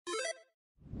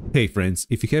Hey friends,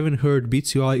 if you haven't heard,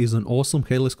 Bits UI is an awesome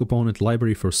headless component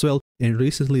library for Svelte, and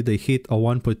recently they hit a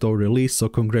 1.0 release, so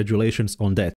congratulations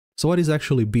on that. So what is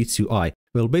actually Bits UI?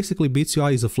 Well, basically Bits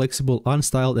UI is a flexible,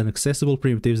 unstyled and accessible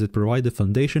primitives that provide the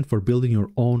foundation for building your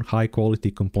own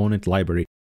high-quality component library.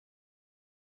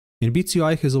 And Bits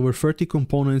UI has over 30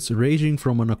 components ranging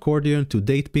from an accordion to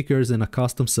date pickers and a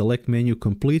custom select menu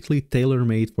completely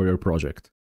tailor-made for your project.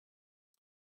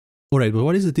 Alright, but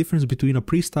what is the difference between a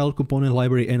pre-styled component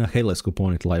library and a headless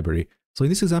component library? So in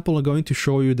this example, I'm going to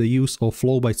show you the use of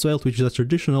Flow by Svelte, which is a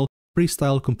traditional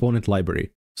pre-styled component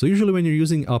library. So usually when you're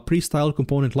using a pre-styled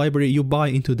component library, you buy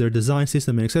into their design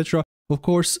system and etc. Of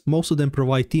course, most of them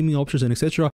provide theming options and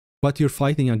etc. But you're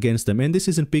fighting against them. And this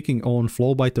isn't picking on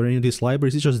Flowbyte or any of these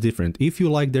libraries, it's just different. If you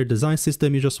like their design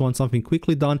system, you just want something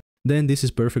quickly done, then this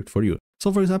is perfect for you.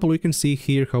 So for example, we can see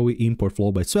here how we import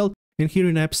Flow by Svelte. And here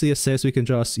in app CSS, we can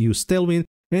just use Tailwind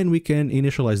and we can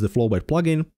initialize the Flowbyte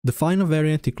plugin, define a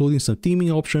variant including some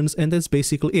theming options, and that's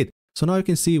basically it. So now you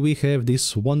can see we have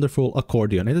this wonderful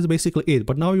accordion, and that's basically it.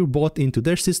 But now you're bought into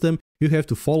their system, you have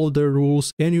to follow their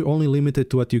rules, and you're only limited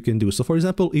to what you can do. So for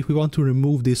example, if we want to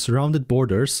remove these rounded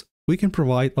borders, we can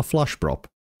provide a flush prop.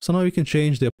 So now you can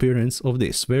change the appearance of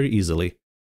this very easily.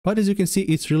 But as you can see,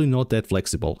 it's really not that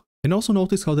flexible. And also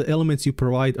notice how the elements you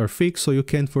provide are fixed, so you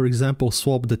can, for example,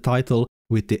 swap the title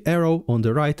with the arrow on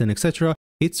the right and etc.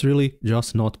 It's really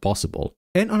just not possible.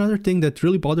 And another thing that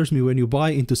really bothers me when you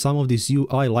buy into some of these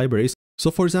UI libraries, so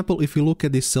for example, if you look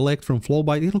at this select from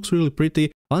Flowbyte, it looks really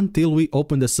pretty until we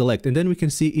open the select, and then we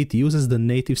can see it uses the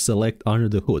native select under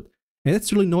the hood. And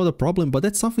that's really not a problem, but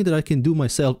that's something that I can do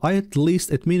myself. I at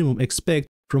least at minimum expect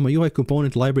from a UI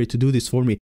component library to do this for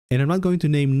me. And I'm not going to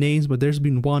name names, but there's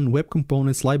been one web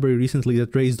components library recently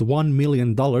that raised $1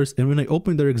 million, and when I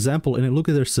opened their example and I look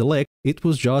at their select, it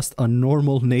was just a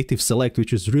normal native select,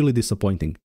 which is really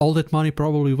disappointing. All that money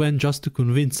probably went just to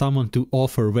convince someone to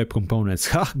offer web components.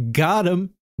 Ha, got 'em!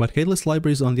 But headless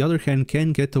libraries, on the other hand,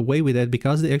 can get away with that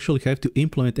because they actually have to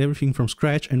implement everything from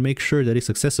scratch and make sure that it's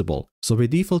accessible. So by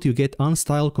default, you get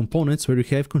unstyled components where you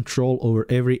have control over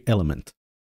every element.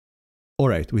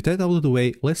 Alright, with that out of the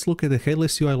way, let's look at the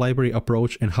headless UI library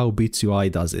approach and how Bits UI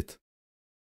does it.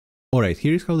 Alright,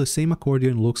 here is how the same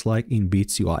accordion looks like in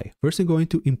Bits UI. First we're going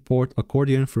to import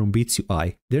accordion from Bits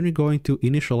UI. Then we're going to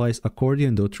initialize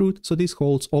accordion.root, so this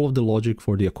holds all of the logic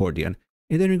for the accordion.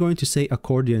 And then we're going to say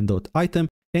accordion.item,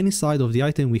 and inside of the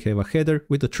item we have a header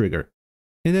with a trigger.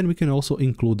 And then we can also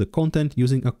include the content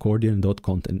using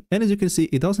accordion.content. And as you can see,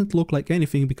 it doesn't look like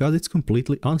anything because it's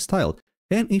completely unstyled.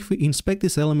 And if we inspect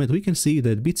this element, we can see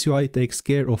that Bits UI takes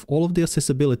care of all of the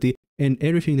accessibility and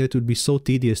everything that would be so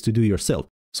tedious to do yourself.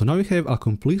 So now we have a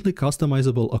completely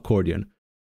customizable accordion.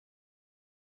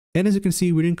 And as you can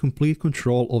see, we're in complete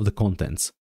control of the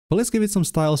contents. But let's give it some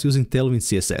styles using Tailwind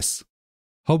CSS.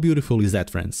 How beautiful is that,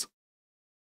 friends?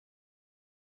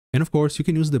 And of course, you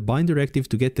can use the bind directive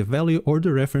to get the value or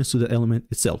the reference to the element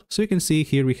itself. So you can see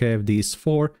here we have these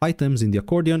 4 items in the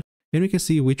accordion, and we can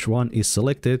see which one is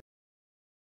selected.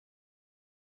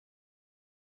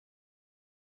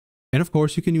 And of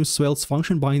course, you can use Svelte's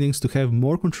function bindings to have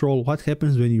more control what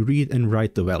happens when you read and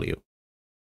write the value.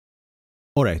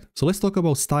 Alright, so let's talk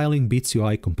about styling Bits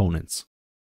UI components.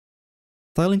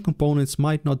 Styling components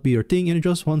might not be your thing and you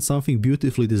just want something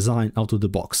beautifully designed out of the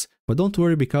box. But don't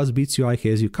worry, because Bits UI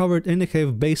has you covered and they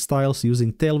have base styles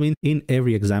using Tailwind in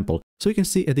every example. So you can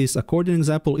see at this accordion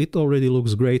example, it already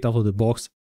looks great out of the box.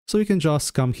 So you can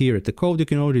just come here at the code, you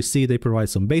can already see they provide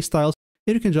some base styles,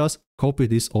 and you can just copy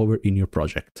this over in your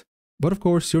project. But of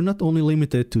course, you're not only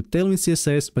limited to Tailwind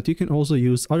CSS, but you can also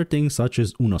use other things such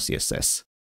as Uno CSS.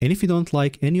 And if you don't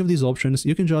like any of these options,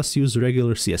 you can just use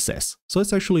regular CSS. So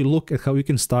let's actually look at how you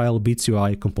can style Bits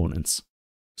UI components.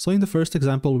 So in the first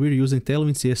example, we're using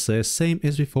Tailwind CSS, same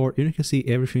as before, and you can see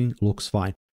everything looks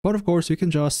fine. But of course, you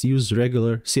can just use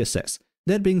regular CSS.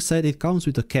 That being said, it comes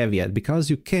with a caveat,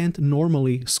 because you can't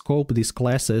normally scope these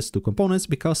classes to components,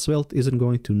 because Svelte isn't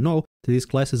going to know that these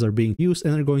classes are being used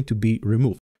and are going to be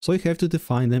removed. So you have to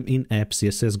define them in app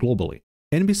CSS globally.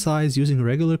 And besides using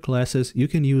regular classes, you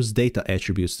can use data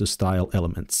attributes to style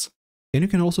elements. And you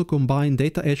can also combine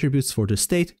data attributes for the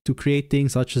state to create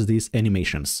things such as these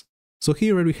animations. So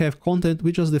here where we have content,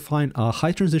 we just define a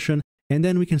height transition, and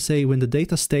then we can say when the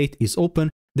data state is open,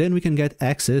 then we can get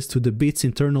access to the bits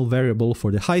internal variable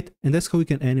for the height, and that's how we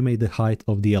can animate the height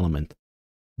of the element.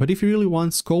 But if you really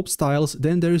want scope styles,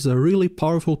 then there is a really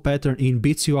powerful pattern in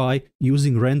Bits UI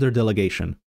using render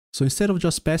delegation. So instead of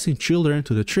just passing children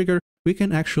to the trigger, we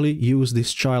can actually use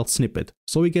this child snippet.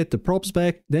 So we get the props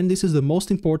back, then this is the most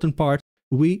important part.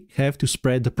 we have to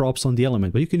spread the props on the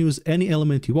element, but you can use any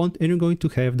element you want and you're going to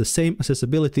have the same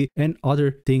accessibility and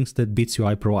other things that Bits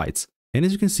UI provides. And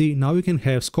as you can see, now you can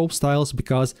have scope styles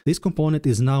because this component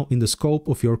is now in the scope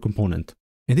of your component.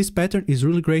 And this pattern is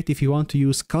really great if you want to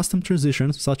use custom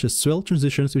transitions such as Svelte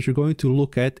transitions, which you're going to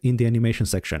look at in the animation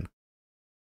section.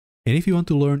 And if you want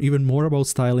to learn even more about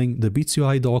styling, the Bits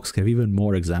UI docs have even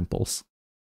more examples.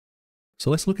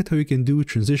 So let's look at how you can do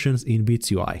transitions in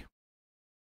Bits UI.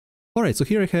 Alright, so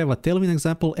here I have a tailwind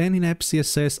example, and in app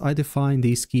CSS I define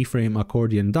this keyframe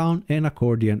accordion down and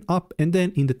accordion up, and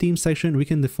then in the theme section we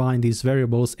can define these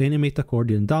variables animate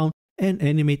accordion down and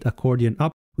animate accordion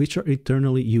up, which are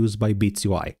internally used by Bits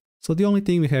UI. So the only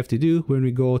thing we have to do when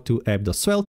we go to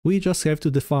app.svelte, we just have to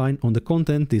define on the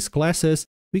content these classes.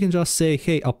 We can just say,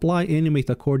 hey, apply animate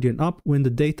accordion up when the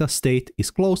data state is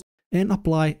closed, and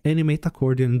apply animate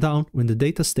accordion down when the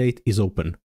data state is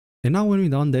open. And now when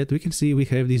we've done that, we can see we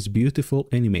have this beautiful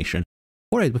animation.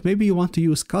 Alright, but maybe you want to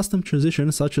use custom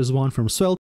transitions such as one from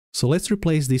Svelte, so let's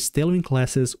replace these tailwind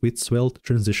classes with Svelte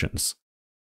transitions.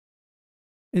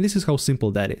 And this is how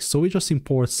simple that is. So we just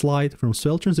import slide from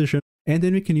Svelte transition, and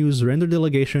then we can use render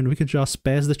delegation. We can just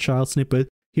pass the child snippet.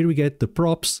 Here we get the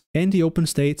props and the open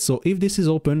state. So if this is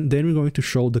open, then we're going to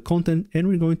show the content and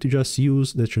we're going to just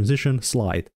use the transition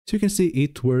slide. So you can see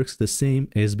it works the same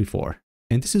as before.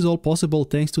 And this is all possible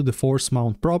thanks to the force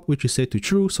mount prop, which is set to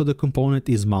true, so the component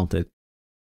is mounted.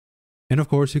 And of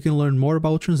course, you can learn more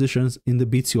about transitions in the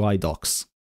Bits UI docs.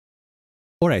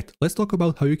 Alright, let's talk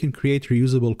about how you can create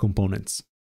reusable components.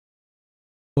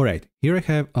 Alright, here I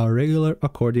have a regular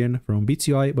accordion from Bits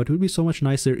UI, but it would be so much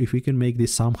nicer if we can make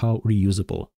this somehow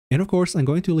reusable. And of course, I'm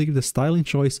going to leave the styling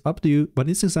choice up to you, but in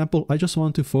this example, I just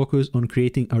want to focus on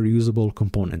creating a reusable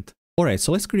component. Alright,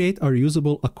 so let's create a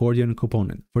reusable accordion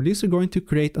component. For this, we're going to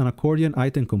create an accordion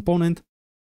item component,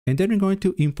 and then we're going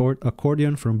to import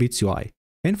accordion from Bits UI.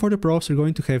 And for the props, we're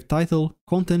going to have title,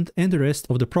 content, and the rest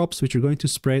of the props, which are going to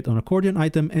spread on accordion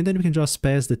item, and then we can just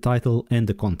pass the title and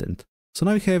the content. So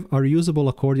now we have our reusable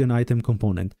accordion item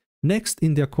component. Next,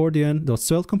 in the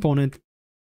accordion.svelte component,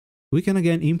 we can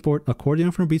again import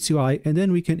accordion from Bits UI, and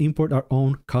then we can import our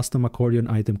own custom accordion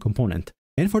item component.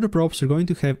 And for the props, we're going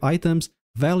to have items,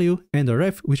 value, and a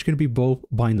ref, which can be both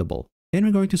bindable. And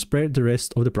we're going to spread the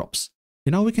rest of the props.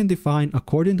 And now we can define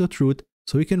accordion.root,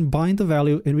 so we can bind the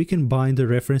value and we can bind the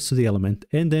reference to the element,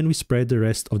 and then we spread the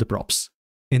rest of the props.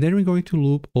 And then we're going to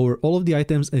loop over all of the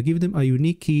items and give them a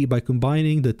unique key by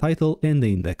combining the title and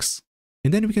the index.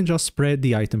 And then we can just spread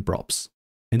the item props.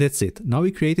 And that's it. Now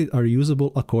we created our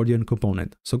reusable accordion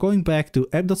component. So going back to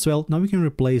app.svelte, now we can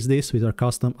replace this with our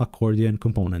custom accordion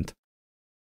component.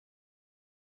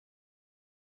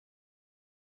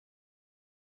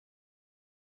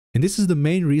 And this is the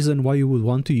main reason why you would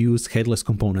want to use headless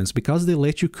components, because they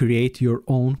let you create your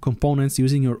own components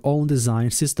using your own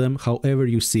design system however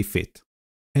you see fit.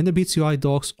 And the Bits UI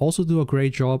docs also do a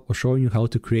great job of showing you how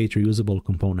to create reusable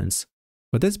components.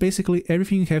 But that's basically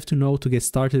everything you have to know to get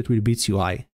started with Bits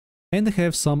UI. And they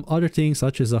have some other things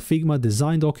such as a Figma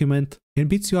design document, and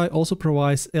Bits UI also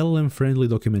provides LLM-friendly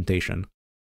documentation.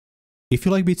 If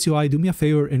you like Bits UI, do me a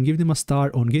favor and give them a star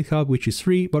on GitHub, which is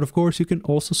free, but of course you can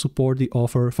also support the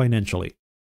offer financially.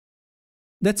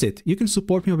 That's it. You can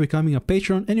support me by becoming a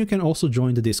patron, and you can also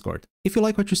join the Discord. If you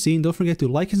like what you're seeing, don't forget to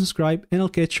like and subscribe, and I'll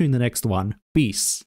catch you in the next one. Peace!